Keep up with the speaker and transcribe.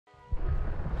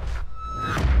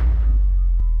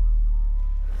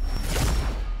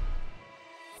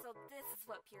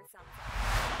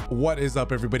What is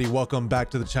up, everybody? Welcome back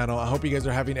to the channel. I hope you guys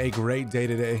are having a great day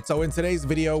today. So in today's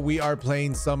video, we are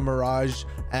playing some Mirage,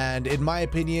 and in my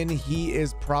opinion, he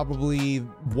is probably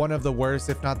one of the worst,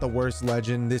 if not the worst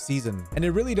legend this season. And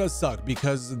it really does suck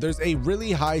because there's a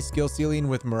really high skill ceiling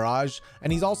with Mirage,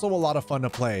 and he's also a lot of fun to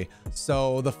play.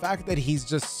 So the fact that he's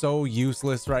just so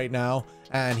useless right now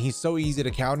and he's so easy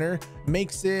to counter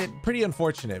makes it pretty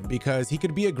unfortunate because he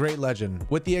could be a great legend.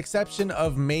 With the exception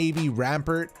of maybe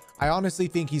Rampart, I honestly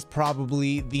think he's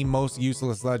probably the most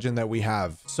useless legend that we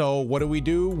have. So what do we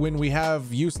do when we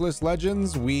have useless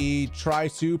legends? We try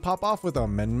to pop off with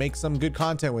them and make some good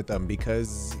content with them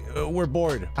because we're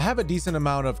bored. I have a decent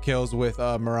amount of kills with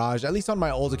Mirage, at least on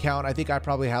my old account. I think I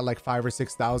probably had like 5,000 or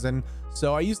 6,000.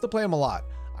 So I used to play him a lot.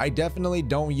 I definitely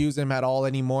don't use him at all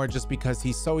anymore just because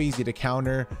he's so easy to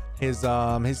counter. His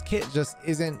kit just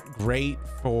isn't great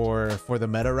for the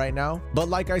meta right now. But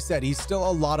like I said, he's still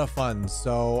a lot of fun.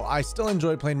 So I still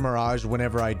enjoy playing Mirage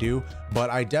whenever I do, but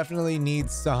I definitely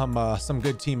need some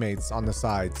good teammates on the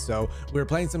side. So we were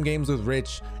playing some games with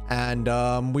Rich,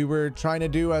 and we were trying to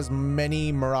do as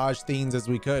many Mirage themes as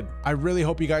we could. I really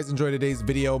hope you guys enjoyed today's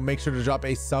video. Make sure to drop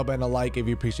a sub and a like if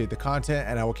you appreciate the content,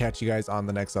 and I will catch you guys on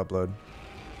the next upload.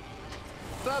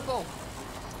 Purple!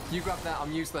 You grab that,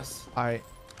 I'm useless. I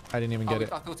didn't even get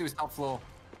it. I thought it was top floor.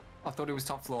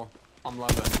 I'm low.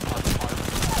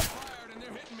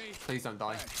 Please don't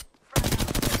die.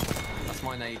 That's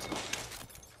my nade.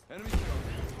 Enemy killed.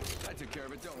 I took care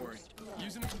of it, don't worry.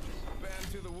 Using a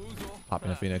band to the woozle. Hop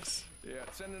in a Phoenix. Yeah,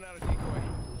 sending out a decoy.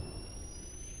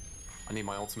 I need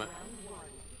my ultimate.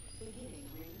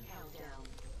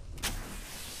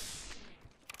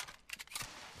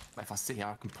 If I sit here,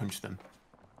 I can punch them.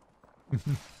 Let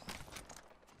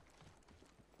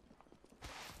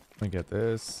me get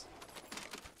this.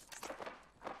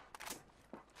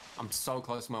 I'm so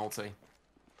close to my ulti.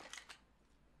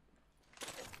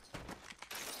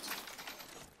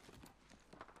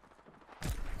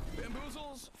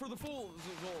 Bamboozles for the fools.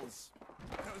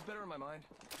 That was better in my mind.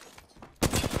 I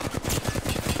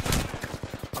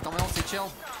got my ulti,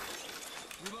 chill.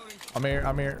 Reloading.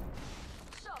 I'm here.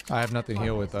 I have nothing to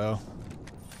heal with though.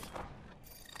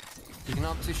 You can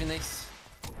position this.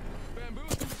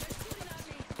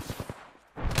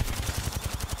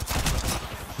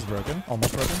 She's broken.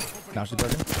 Almost broken. Now she's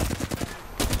broken.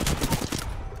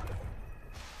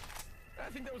 I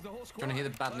think that was the whole squad. Do you want to hear the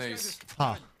bad news?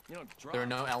 Huh. There are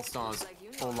no L-stars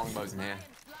or longbows in here.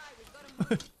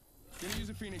 Gonna use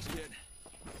a Phoenix kit.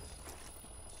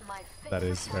 That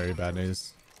is very bad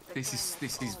news. This is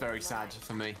very sad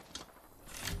for me.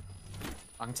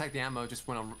 I can take the ammo just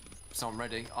when I'm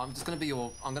ready. I'm gonna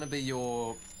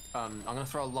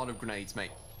throw a lot of grenades,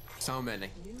 mate. So many.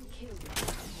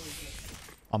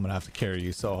 I'm gonna have to carry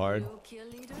you so hard.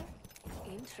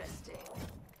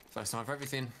 First time for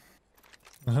everything.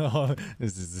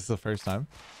 Is this the first time?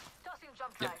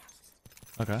 Yep.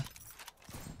 Okay.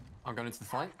 I'm going into the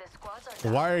fight.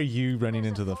 Why are you running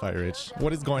into the fight, Rich?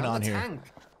 What is going on here? Tank.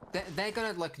 They're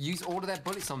gonna like use all of their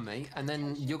bullets on me, and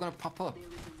then you're gonna pop up.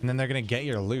 And then they're gonna get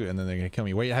your loot, and then they're gonna kill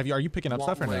me. Wait, are you picking up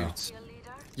What stuff or no? loot?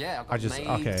 Yeah, I've got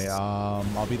nades. Okay.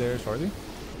 I'll be there shortly.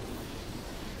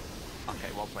 Okay,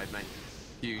 well played, mate.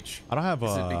 Huge. I don't have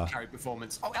This is a big carry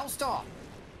performance. Oh, L-star.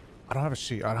 I don't have a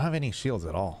shield. I don't have any shields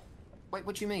at all. Wait,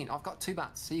 what do you mean? I've got 2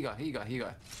 bats. Here you go. I've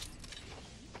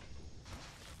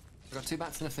got 2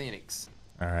 bats and a Phoenix.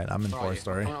 All right, I'm in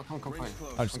 4-story. Come on.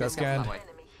 I just got scanned.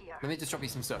 Let me just drop you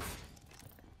some stuff.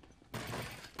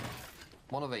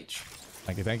 1 of each.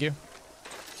 Thank you.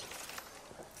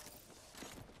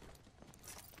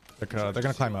 They're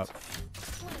gonna climb up.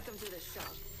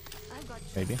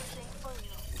 Maybe.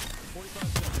 45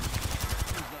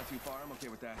 seconds. Not too far. I'm okay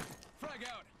with that. Frag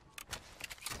out.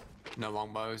 No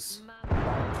longbows.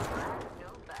 I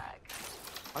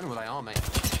don't know where they are, mate.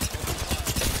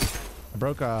 I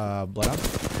broke blood out.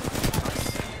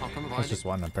 I'll come behind That's just you.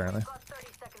 one apparently.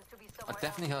 I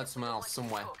definitely heard someone else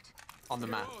somewhere on the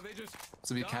map. Oh, they just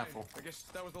So be died. careful. I guess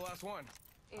that was the last one.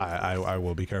 I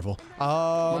will be careful. My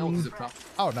ult is up.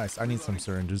 Oh, nice. I need some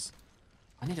syringes.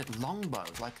 I need a longbow.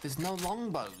 Like, there's no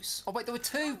longbows. Oh, wait, there were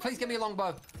 2. Please give me a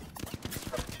longbow.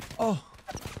 Oh.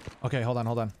 Okay, hold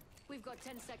on. We've got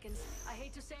 10 seconds. I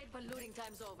hate to say it, but looting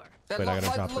time's over. Wait, I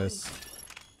gotta drop this.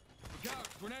 Look out,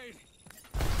 grenade.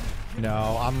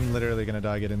 No, I'm literally gonna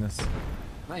die getting this.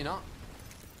 No, you're not.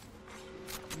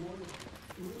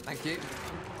 Thank you.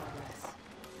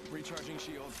 Recharging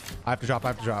shield. I have to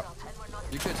drop.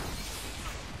 You could.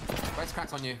 Race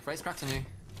cracks on you.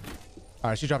 All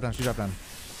right, she dropped down. Okay.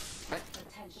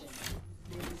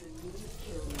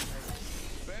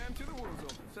 Bam to the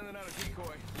woozle. Sending out a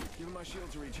decoy. Give him my my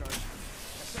shield to recharge.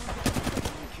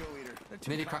 Kill leader.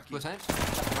 Nearly cracked the attempt.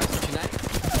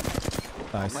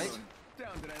 Nice.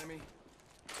 Down to enemy.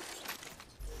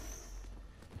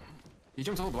 You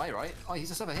jumped all the way, right? Oh, he's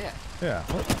just over here. Yeah.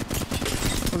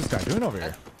 What's this guy doing over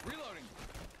here? Reloading.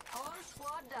 Whole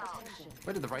squad down.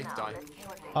 Where did the Wraith die?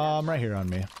 Right here on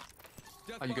me.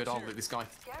 Oh, you good? I'll loot this guy.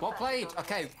 Well played.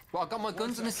 Okay. Well, I got my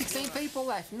guns and there's 16 people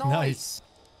left. Nice. Nice.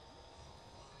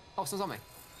 Oh, someone's on me.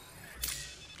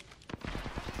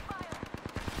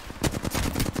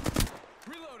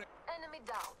 Reloading. Enemy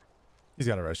down. He's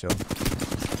got a red shield.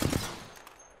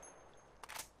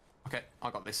 Okay, I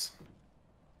got this.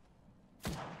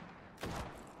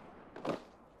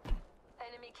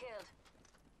 Enemy killed.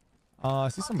 I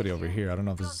see somebody over here. I don't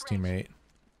know if this is his teammate.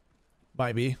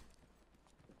 Might be.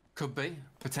 Could be.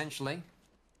 Potentially.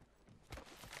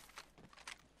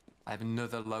 I have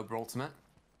another Lober ultimate.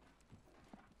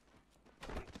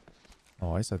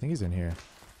 Oh, I think he's in here.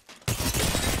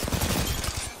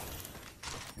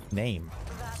 Name.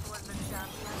 That was the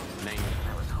champion. Name.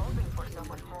 I was hoping for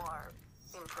someone more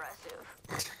impressive.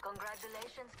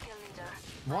 Congratulations, kill leader.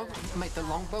 Why, mate, the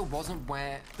longbow wasn't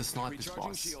where the snipers Recharging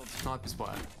was. shield. Snipers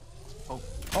were. Oh,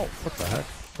 Oh, what the heck?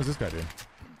 What's this guy doing?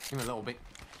 give me a little bit.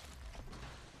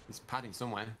 He's padding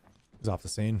somewhere. He's off the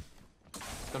scene.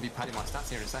 Gonna be padding my stats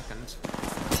here in a second.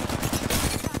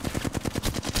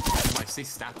 My C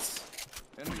stats.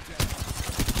 Enemy down.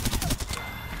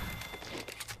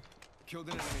 Killed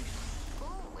an enemy.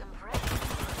 Ooh,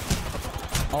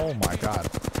 impressive. Oh my god.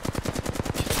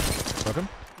 Broke him?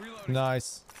 Reloading.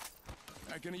 Nice.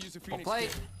 Alright, gonna use a Well phoenix. played.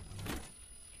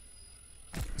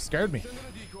 Scared me. Send in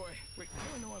a decoy. Wait,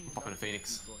 how do I know I'm Popping a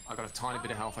Phoenix. I got a tiny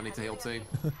bit of health I need to heal too.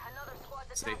 Another squad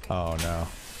Stick. attacking. Oh no.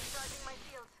 Recharging my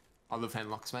shields. I love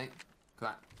hemlocks, mate. Look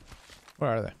at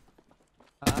Where are they?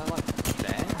 that. Like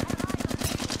there.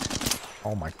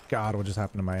 Oh my god, what just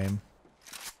happened to my aim?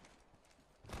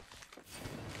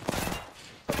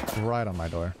 Right on my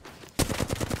door.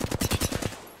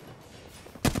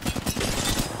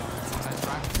 Toes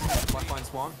crack. Lifeline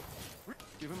swan.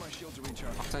 Give him my shield to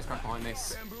recharge. Toes crack behind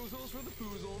this. Bamboozles for the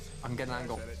foozles. I can get an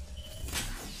angle. Said it.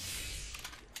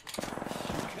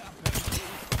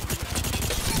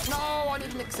 No, I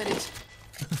didn't exit it.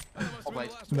 That must have been played.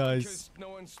 the last one, Nice. because no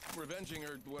one's revenging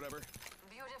or whatever.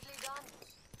 Beautifully done.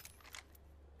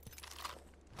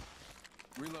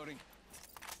 Reloading.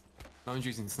 No one's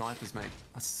using snipers, mate.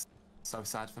 That's so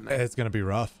sad for me. It's gonna be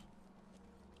rough.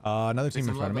 Another team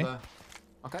in front of me.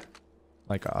 Okay.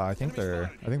 Like, I think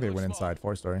they went inside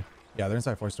 4-story. Yeah, they're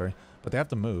inside 4-story, but they have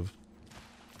to move.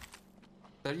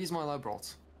 They'll use my low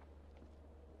brought.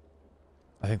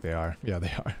 I think they are. Yeah,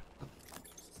 they are.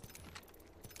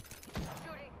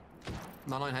 Shooting.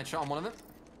 99 headshot on one of them.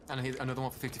 And another one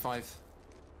for 55.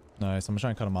 Nice. I'm gonna try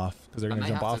and cut them off because they're And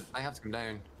gonna jump off. they have to come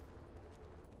down.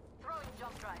 Throwing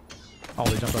jump drive. Oh,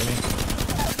 they jumped on me.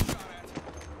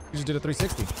 You just did a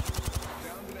 360.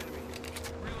 Downed an enemy.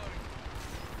 Reloading.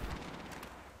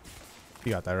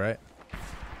 You got that right.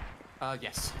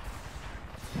 Yes.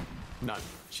 No,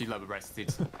 she low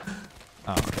breasted.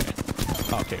 Oh, okay.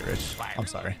 Okay, Rich. I'm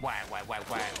sorry. Wow.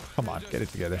 Come on, get it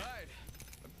together. Died.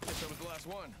 I guess that was the last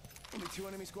one. Only 2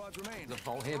 enemy squads remain. There's a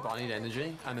vault here, but I need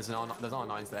energy. And there's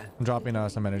R9s there. I'm dropping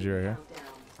some energy right here.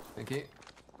 Thank you.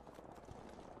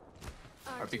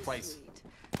 A big place.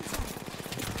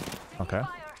 Okay.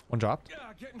 One dropped. Yeah,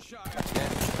 getting shot. Yeah. Taking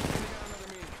out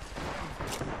another me.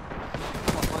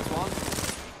 Nice one.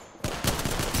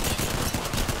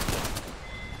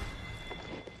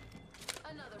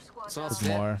 Another squad So down. that's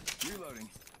There's it. more. Reloading.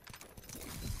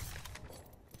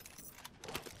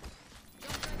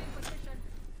 Jump drive in position.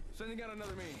 Sending out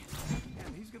another me.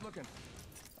 Damn, he's good looking.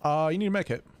 You need a med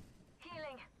kit.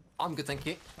 Healing. I'm good, thank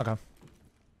you. Okay.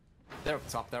 They're up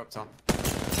top. They're up top.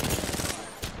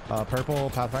 Purple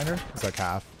Pathfinder. It's like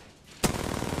half.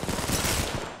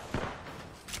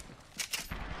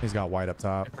 He's got white up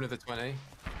top. Another 20.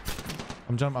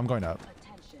 I'm going up.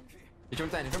 Attention. He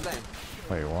jumped down.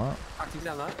 Wait, what? Active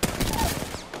down there. We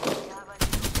have a new I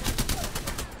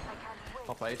can't wait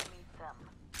Well played. to meet them.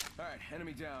 Alright,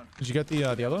 enemy down. Did you get the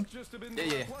other one? Just a bit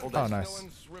Yeah. All Oh, dead. nice. No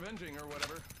one's revenging or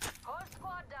whatever. Whole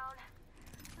squad down.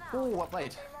 Now, Oh, well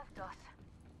played. they left us.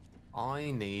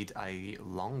 I need a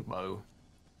longbow.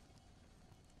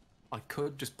 I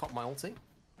could just pop my ulti.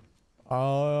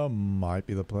 Might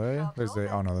be the play. There's a.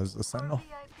 Oh no, there's the sentinel.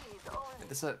 VIPs only.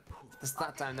 There's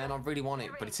that down there and I really want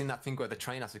it, but it's in that thing where the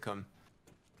train has to come.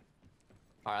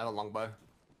 Alright, I have a longbow.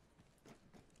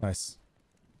 Nice.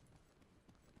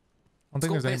 I don't think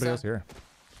School there's anybody pacer. else here.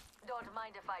 Don't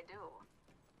mind if I do.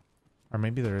 Or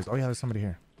maybe there is. Oh yeah, there's somebody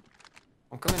here.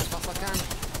 I'm coming as fast as I can.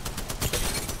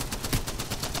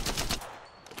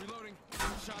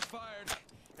 Shots fired,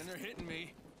 and they're hitting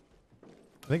me.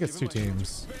 I think it's two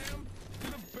teams. Bam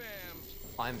to the bam.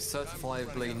 I'm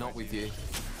certifiably not with you.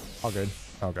 All good.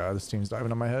 Oh god, this team's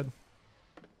diving on my head.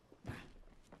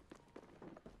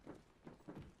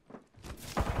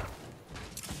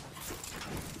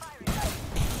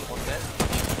 What's that?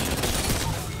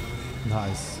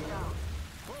 Nice.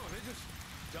 Whoa, they just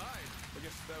died. I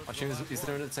guess that was I assume is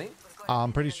there another team?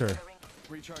 I'm pretty sure. I'm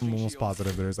recharging almost shields.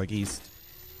 positive there's like east.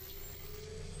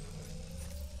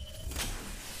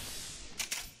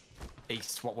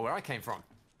 East, what, where I came from?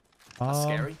 That's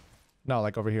scary. No,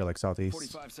 like over here, like southeast.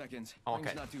 45 seconds. Oh, Ring's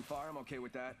okay. not too far. I'm okay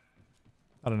with that.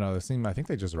 I don't know. This team, I think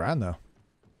they just ran though.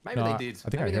 Maybe No, they I did.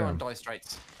 think I Maybe they hear were on him. Dire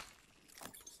Straits.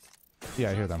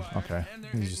 Yeah, I hear them. Shots Okay. fired, and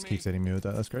they're He hitting just me. keeps hitting me with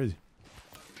that. That's crazy.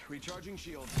 Recharging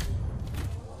shields.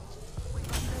 We've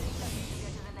got 30 seconds to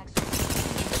get to the next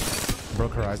one.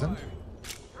 Broke horizon.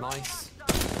 Nice.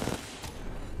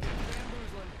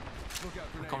 Look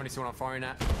out, grenade. Can't really see what I'm firing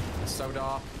at. So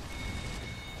dark.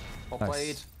 Well Nice.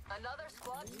 played. Another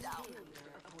squad's down.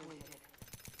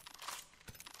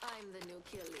 I'm the new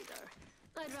kill leader.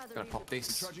 I'd rather Gonna leave pop it-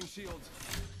 this. Charging shields.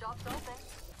 Shop's open.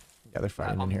 Yeah, they're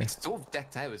fighting in here. It's sort of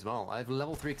decked out as well. I have a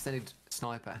level 3 extended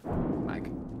sniper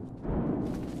mag.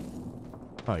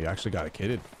 Oh, you actually got it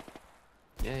kitted.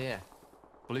 Yeah, yeah.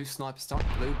 Blue sniper stock,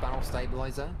 blue barrel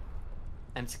stabilizer.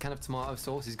 Empty can of tomato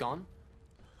sauce is gone.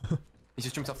 He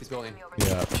just jumped off this building.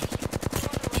 Yeah.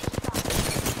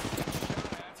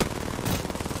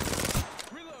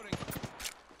 Reloading.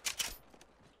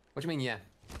 What do you mean, yeah?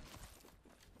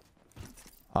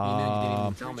 You didn't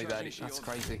even tell me that. Recharging That's shields.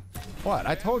 crazy. What?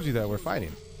 I told you that we're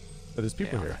fighting. But there's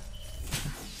people Yeah. here.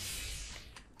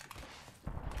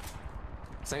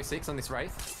 Same 6 on this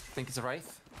Wraith. Think it's a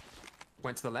Wraith.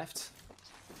 Went to the left.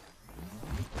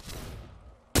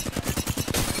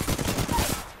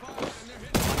 Fire, and they're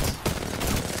hitting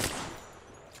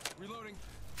me. Reloading.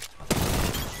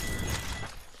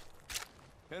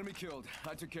 Enemy killed.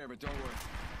 I took care of it. Don't worry.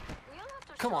 We'll have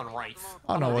to Come show on, you Wraith. more.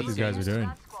 I don't know what these these guys are doing.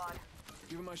 That squad.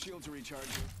 Giving my shields a recharge.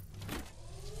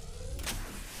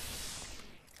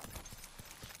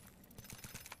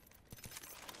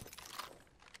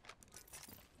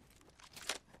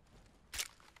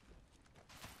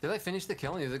 Did they finish the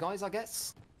kill on the other guys, I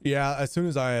guess? Yeah, as soon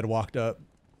as I had walked up,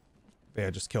 they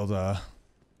had just killed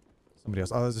somebody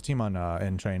else. Oh, there's a team on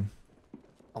N train.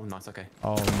 Oh, nice, okay.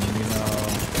 Oh no. Got a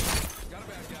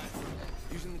bad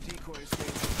guy. Using the decoy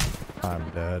escape. I'm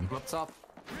dead. What's up?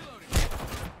 Reloading.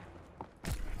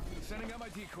 Sending out my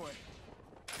decoy.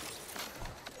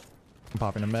 I'm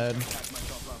popping a med. Patch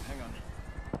myself up. Hang on.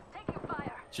 Taking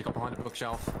fire. She got behind the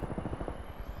bookshelf.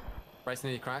 Race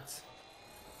nearly cracked.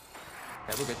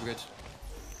 Yeah, we're good, we're good.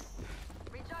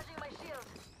 Recharging my shield.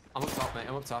 I'm up top, mate.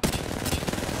 I'm up top. They're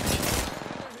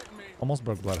hitting me. Almost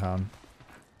broke Bloodhound.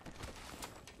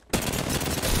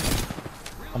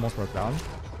 Almost broke down.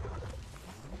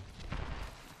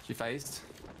 She phased.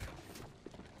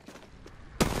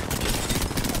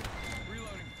 Reloading.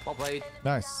 Well played.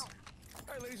 Nice. All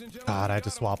right, ladies and gentlemen. God, I had to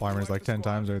we got swap him. armors like 10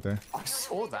 times right there. I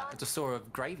saw that. I just saw a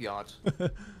graveyard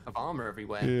of armor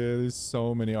everywhere. Yeah, there's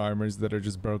so many armors that are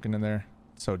just broken in there.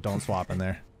 So don't swap in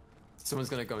there. Someone's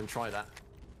gonna go and try that.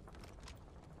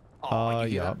 Oh,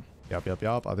 you hear Yep.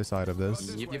 Yep. Other side of this.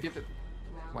 that? Yep.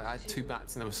 Wait, I had 2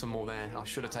 bats and there was some more there. I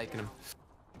should have taken them.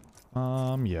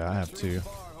 Yeah, I have Streets 2.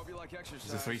 far. Hope you like There's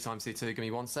exercise. a 3 times C2. Give me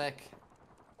 1 sec.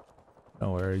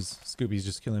 No worries. Scooby's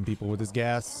just killing people with his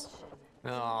gas.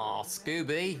 Oh,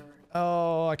 Scooby.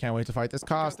 Oh, I can't wait to fight this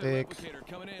Got the caustic. replicator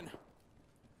coming in.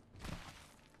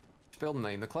 Building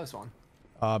name, the close one.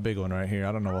 Big one right here.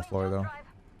 I don't know what floor though.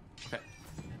 Drive.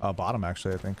 Okay. Bottom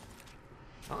actually, I think.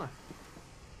 Ah.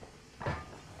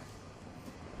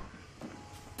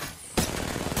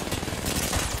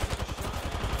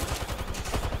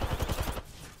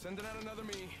 Sending out another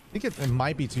me. I think it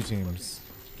might be 2 teams.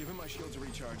 Giving my shields a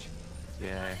recharge.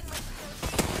 Yeah.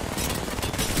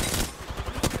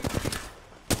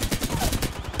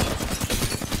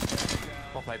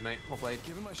 Well played, mate. Well played.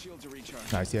 Giving my shields a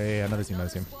recharge. Nice. Yeah. Another team.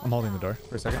 I'm holding the door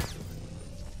for a second.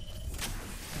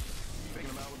 Taking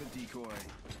them out with a decoy.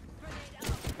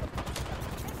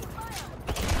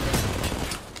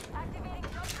 Activating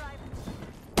jump drive.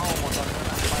 Oh my god,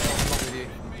 that's what's wrong with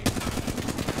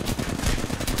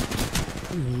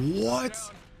you? What?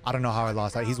 I don't know how I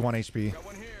lost that. He's 1 HP. Got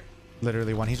one here.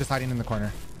 Literally 1. He's just hiding in the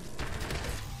corner.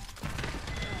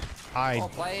 I Well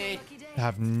played. Lucky day.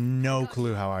 have no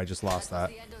clue how I just lost that.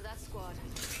 The end of that squad.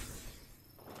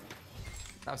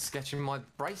 That was sketching. My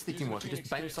brace didn't work. It just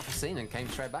bounced off the scene and came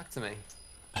straight back to me.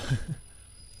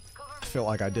 feel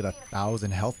like I did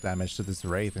 1,000 health damage to this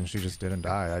wraith and she just didn't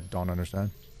die. I don't understand.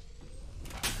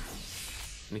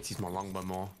 I need to use my longbow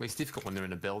more. It's difficult when they're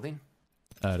in a building.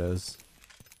 That is.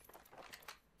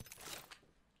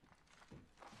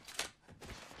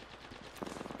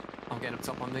 I'm getting up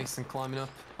top on this and climbing up.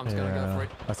 I'm just gonna go for it.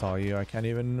 That's all you. I can't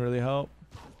even really help.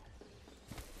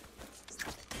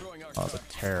 Throwing arc Oh, that's a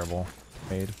terrible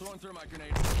fade. Throwing thermite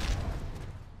grenade.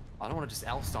 I don't want to just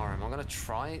L-star him. I'm gonna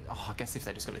try it. Oh, I guess if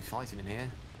they're just gonna be fighting in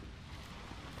here.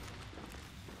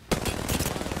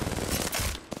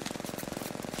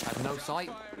 I have no sight,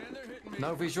 Fired and they're hitting me.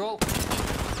 no visual.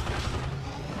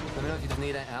 Let me know if you just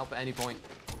need help at any point.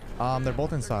 They're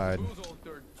both inside. Bamboozled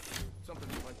or something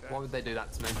like that. Why would they do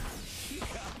that to me? He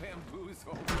got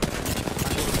bamboozled.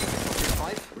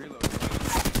 5. Reload.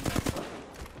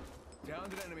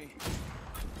 Downed an enemy.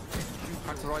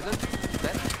 Cracked horizon.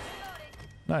 Dead.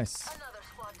 Nice. Another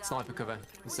squad down. Sniper cover.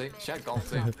 You see? She had gold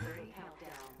too. That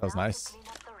was nice. Clean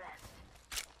up the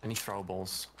rest. Any throw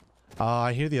balls?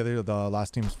 I hear the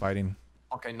last team's fighting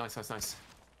Okay, nice, nice, nice.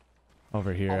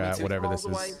 over here Only at 2 whatever this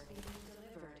miles away. is.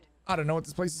 I don't know what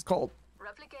this place is called.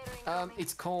 Replicator incoming.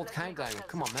 It's called Let's make Countdown. ourselves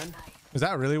Come on, man. nice. Is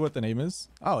that really what the name is?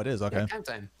 Oh, it is. Okay. Yeah,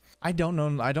 Countdown. I don't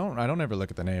know. I don't ever look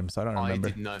at the name, so I don't I remember.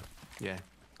 didn't know. Yeah.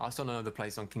 I still know the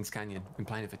place on Kings Canyon. Been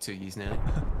playing it for 2 years now.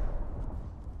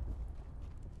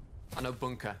 I know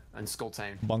Bunker and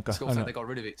Skulltown. Bunker, I Skulltown, know. they got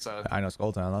rid of it, so... I know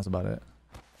Skulltown. That's about it.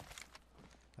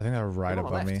 I think they're right They're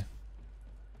on the above me. left.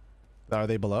 Are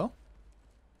they below?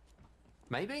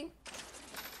 Maybe?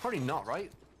 Probably not, right?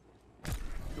 I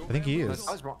think he is.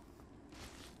 I was wrong.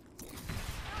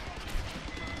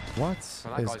 What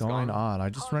Well, that is guy's going gone. on? I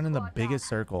just run in the biggest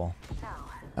circle. Now,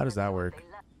 How does that work? they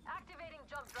left. Activating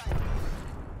jump drive.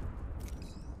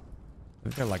 I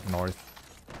think they're like north.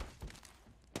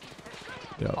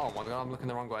 Yep. Oh my god, I'm looking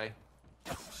the wrong way.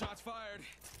 Shots fired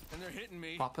and they're hitting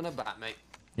me. Popping a bat, mate.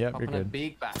 Yep, you're Popping a good.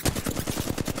 big bat. Bam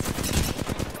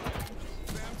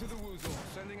to the woozle.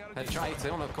 Sending out a Headshot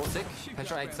A2 on a Corsic.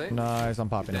 Headshot A2. Nice. I'm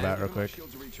popping it back real quick.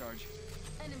 Shields to recharge.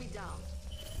 Enemy down.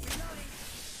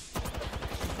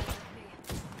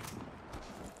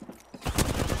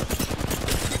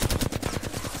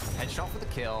 Headshot for the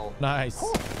kill. Nice.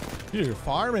 You're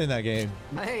farming in that game.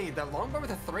 Hey, the longbow with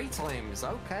the 3 times.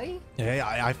 Okay.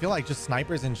 Yeah, I feel like just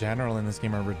snipers in general in this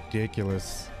game are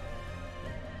ridiculous.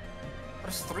 I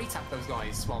just 3-tap those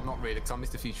guys. Well, not really, because I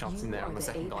missed a few shots in there on the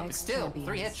second guy. But still,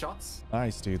 3 headshots.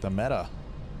 Nice, dude. The meta.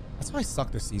 That's why I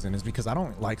suck this season, is because I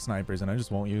don't like snipers and I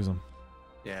just won't use them.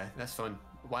 Yeah, that's fun.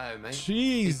 Wow, mate.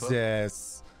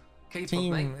 Jesus. Keep up,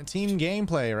 Team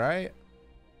gameplay, right?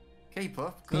 Keep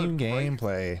up. Team Good boy.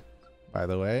 gameplay, by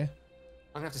the way.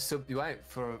 I'm gonna have to sub you out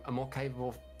for a more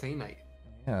capable teammate.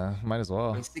 Yeah, might as I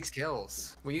well. mean, 6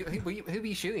 kills. Who were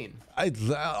you shooting?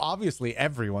 Obviously,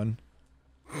 everyone.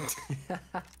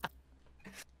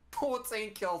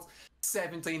 14 kills,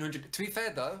 1,700. To be fair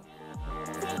though,